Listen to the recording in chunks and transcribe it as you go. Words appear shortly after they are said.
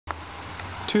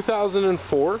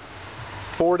2004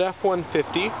 Ford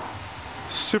F-150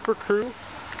 Supercrew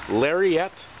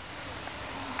Lariat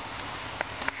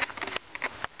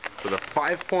with a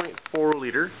 5.4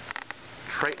 liter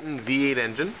Triton V8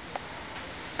 engine.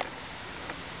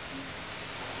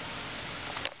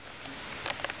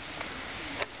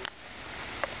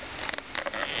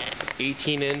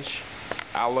 (18-inch)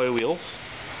 alloy wheels.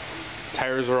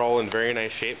 Tires are all in very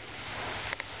nice shape.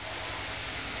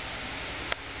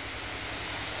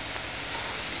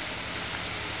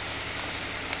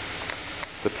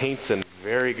 The paint's in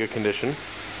very good condition.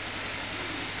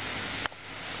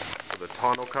 With a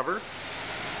tonneau cover.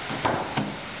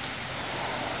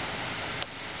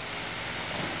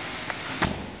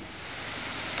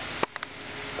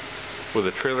 With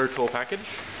a trailer tow package.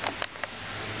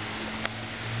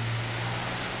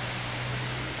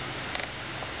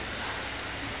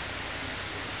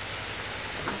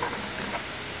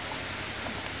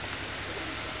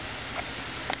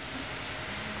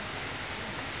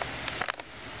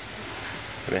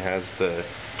 And it has the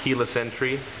keyless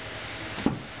entry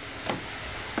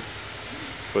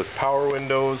with power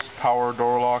windows, power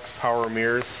door locks, power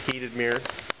mirrors, heated mirrors,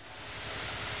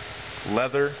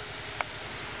 leather,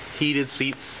 heated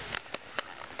seats,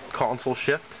 console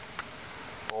shift,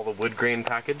 all the wood grain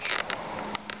package,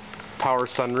 power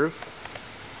sunroof.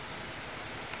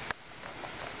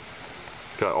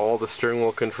 It's got all the steering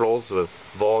wheel controls with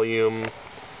volume,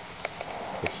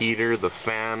 the heater, the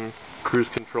fan, cruise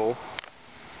control.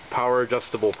 Power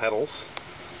adjustable pedals,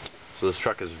 so this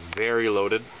truck is very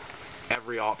loaded,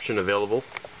 every option available.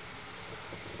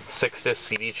 6-disc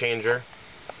CD changer,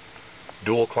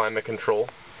 dual climate control,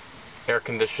 air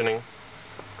conditioning,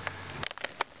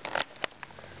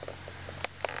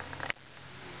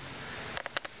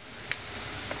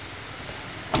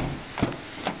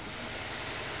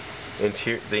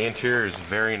 the interior is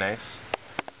very nice,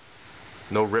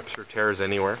 no rips or tears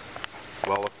anywhere,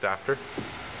 well looked after.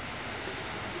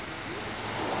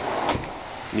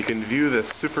 You can view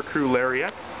this Supercrew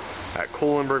Lariat at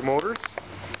Kolenberg Motors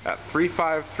at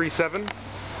 3537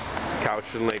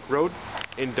 Cowichan Lake Road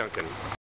in Duncan.